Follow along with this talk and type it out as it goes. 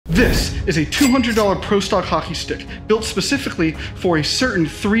This is a $200 Pro Stock hockey stick built specifically for a certain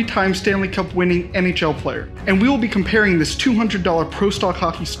 3-time Stanley Cup winning NHL player. And we will be comparing this $200 Pro Stock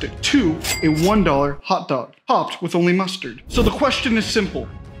hockey stick to a $1 hot dog, topped with only mustard. So the question is simple.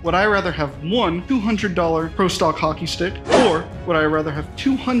 Would I rather have one $200 Pro Stock hockey stick, or would I rather have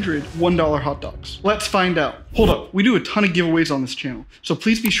 200 $1 hot dogs? Let's find out. Hold up, we do a ton of giveaways on this channel, so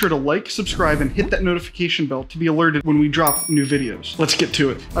please be sure to like, subscribe, and hit that notification bell to be alerted when we drop new videos. Let's get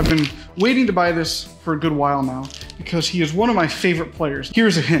to it. I've been waiting to buy this for a good while now because he is one of my favorite players.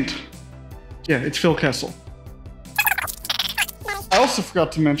 Here's a hint. Yeah, it's Phil Kessel. I also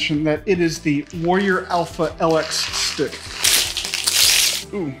forgot to mention that it is the Warrior Alpha LX stick.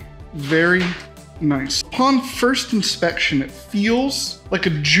 Ooh, very nice. Upon first inspection, it feels like a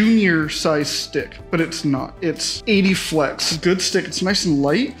junior size stick, but it's not. It's 80 flex. Good stick, it's nice and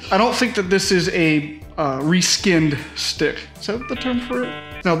light. I don't think that this is a reskinned stick. Is that the term for it?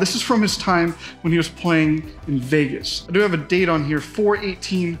 Now, this is from his time when he was playing in Vegas. I do have a date on here,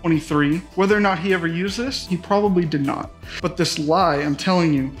 4/18/23. Whether or not he ever used this, he probably did not. But this lie, I'm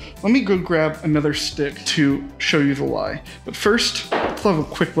telling you, let me go grab another stick to show you the lie. But first, let's have a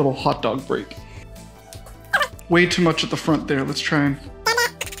quick little hot dog break. Way too much at the front there. Let's try and...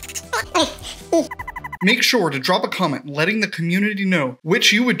 Make sure to drop a comment letting the community know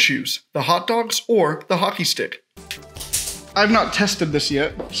which you would choose, the hot dogs or the hockey stick. I've not tested this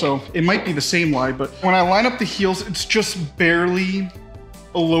yet, so it might be the same lie, but when I line up the heels, it's just barely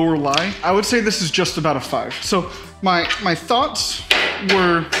a lower lie. I would say this is just about a 5. So my thoughts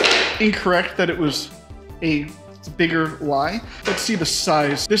were incorrect that it was a bigger lie. Let's see the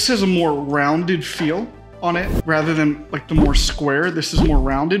size. This has a more rounded feel on it rather than like the more square. This is more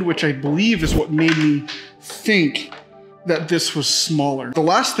rounded, which I believe is what made me think that this was smaller. The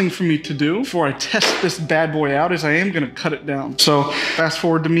last thing for me to do before I test this bad boy out is I am gonna cut it down. So fast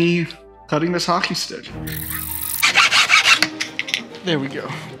forward to me cutting this hockey stick. There we go.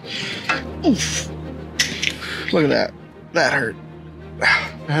 Oof. Look at that. That hurt.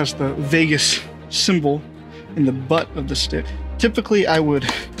 It has the Vegas symbol in the butt of the stick. Typically I would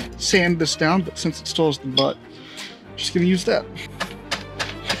sand this down, but since it still has the butt, I'm just gonna use that.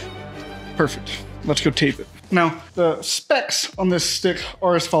 Perfect. Let's go tape it. Now, the specs on this stick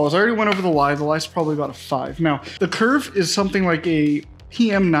are as follows. I already went over the lie. The lie's probably about a 5. Now, the curve is something like a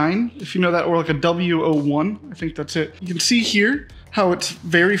PM9, if you know that, or like a W01. I think that's it. You can see here how it's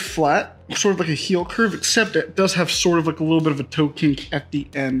very flat, sort of like a heel curve, except it does have sort of like a little bit of a toe kink at the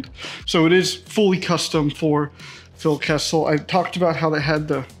end. So it is fully custom for Phil Kessel. I talked about how they had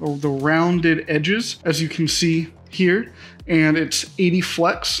the rounded edges, as you can see here, and it's 80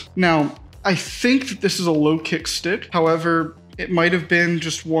 flex. Now, I think that this is a low kick stick. However, it might have been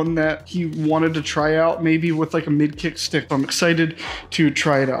just one that he wanted to try out, maybe with like a mid kick stick. I'm excited to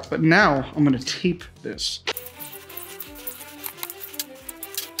try it out. But now I'm gonna tape this.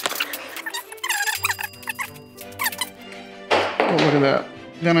 Oh, look at that.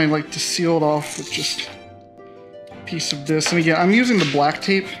 Then I like to seal it off with just a piece of this. And again, I'm using the black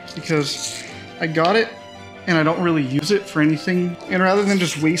tape because I got it and I don't really use it for anything. And rather than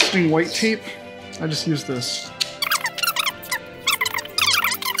just wasting white tape, I just use this.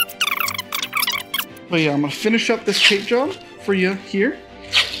 But yeah, I'm gonna finish up this tape job for you here,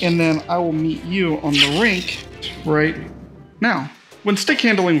 and then I will meet you on the rink right now. When stick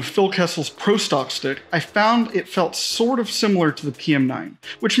handling with Phil Kessel's Pro Stock stick, I found it felt sort of similar to the PM9,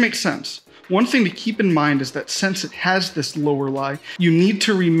 which makes sense. One thing to keep in mind is that since it has this lower lie, you need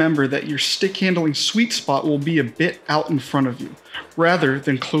to remember that your stick handling sweet spot will be a bit out in front of you, rather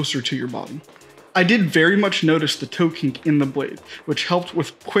than closer to your body. I did very much notice the toe kink in the blade, which helped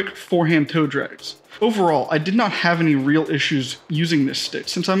with quick forehand toe drags. Overall, I did not have any real issues using this stick,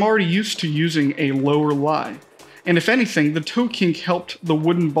 since I'm already used to using a lower lie. And if anything, the toe kink helped the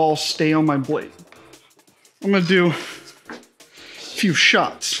wooden ball stay on my blade. I'm gonna do a few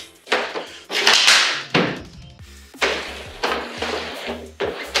shots.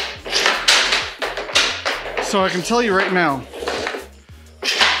 So I can tell you right now,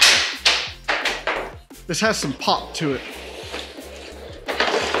 this has some pop to it,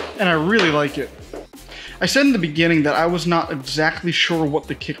 and I really like it. I said in the beginning that I was not exactly sure what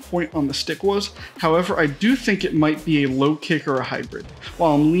the kick point on the stick was. However, I do think it might be a low kick or a hybrid.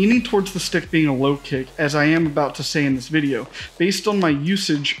 While I'm leaning towards the stick being a low kick, as I am about to say in this video, based on my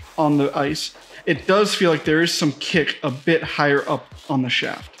usage on the ice, it does feel like there is some kick a bit higher up on the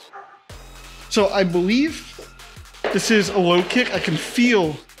shaft. So I believe this is a low kick. I can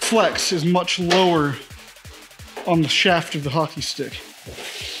feel flex is much lower on the shaft of the hockey stick.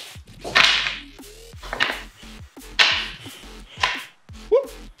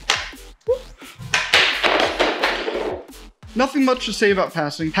 Whoop. Nothing much to say about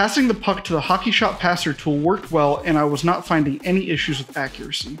passing. Passing the puck to the Hockey Shot passer tool worked well, and I was not finding any issues with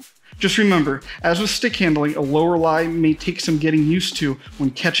accuracy. Just remember, as with stick handling, a lower lie may take some getting used to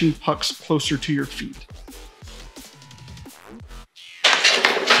when catching pucks closer to your feet.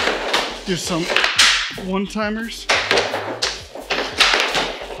 Do some one-timers.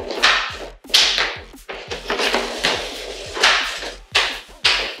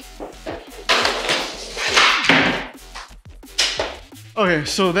 Okay,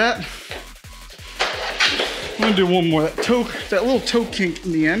 so that, I'm gonna do one more. That little toe kink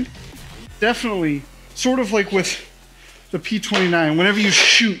in the end, definitely, sort of like with the P29, whenever you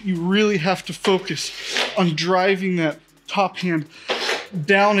shoot, you really have to focus on driving that top hand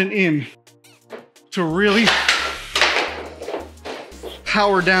down and in to really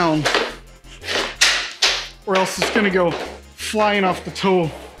power down, or else it's gonna go flying off the toe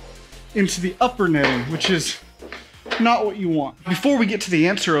into the upper netting, which is not what you want. Before we get to the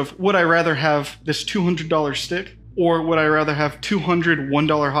answer of would I rather have this $200 stick or would I rather have 200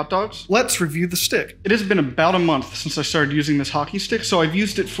 $1 hot dogs, let's review the stick. It has been about a month since I started using this hockey stick, so I've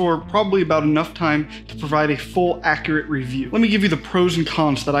used it for probably about enough time to provide a full, accurate review. Let me give you the pros and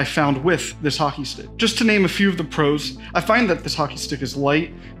cons that I found with this hockey stick. Just to name a few of the pros, I find that this hockey stick is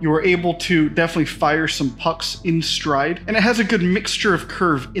light. You are able to definitely fire some pucks in stride, and it has a good mixture of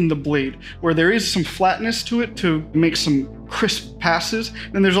curve in the blade, where there is some flatness to it to make some crisp passes,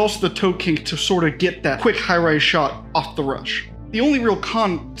 and there's also the toe kink to sort of get that quick high-rise shot off the rush. The only real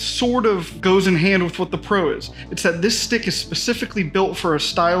con sort of goes in hand with what the pro is. It's that this stick is specifically built for a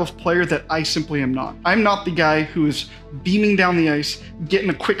style of player that I simply am not. I'm not the guy who is beaming down the ice, getting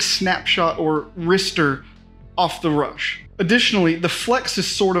a quick snapshot or wrister off the rush. Additionally, the flex is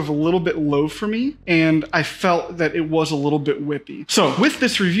sort of a little bit low for me, and I felt that it was a little bit whippy. So with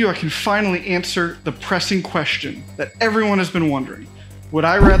this review, I can finally answer the pressing question that everyone has been wondering. Would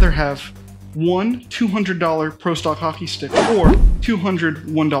I rather have one $200 Pro Stock hockey stick or 200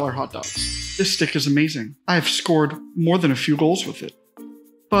 $1 hot dogs? This stick is amazing. I have scored more than a few goals with it.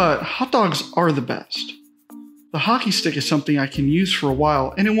 But hot dogs are the best. The hockey stick is something I can use for a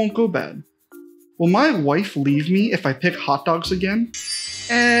while and it won't go bad. Will my wife leave me if I pick hot dogs again?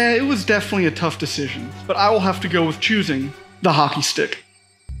 It was definitely a tough decision, but I will have to go with choosing the hockey stick.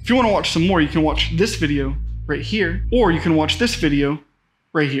 If you want to watch some more, you can watch this video right here, or you can watch this video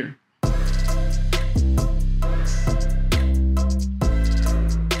right here.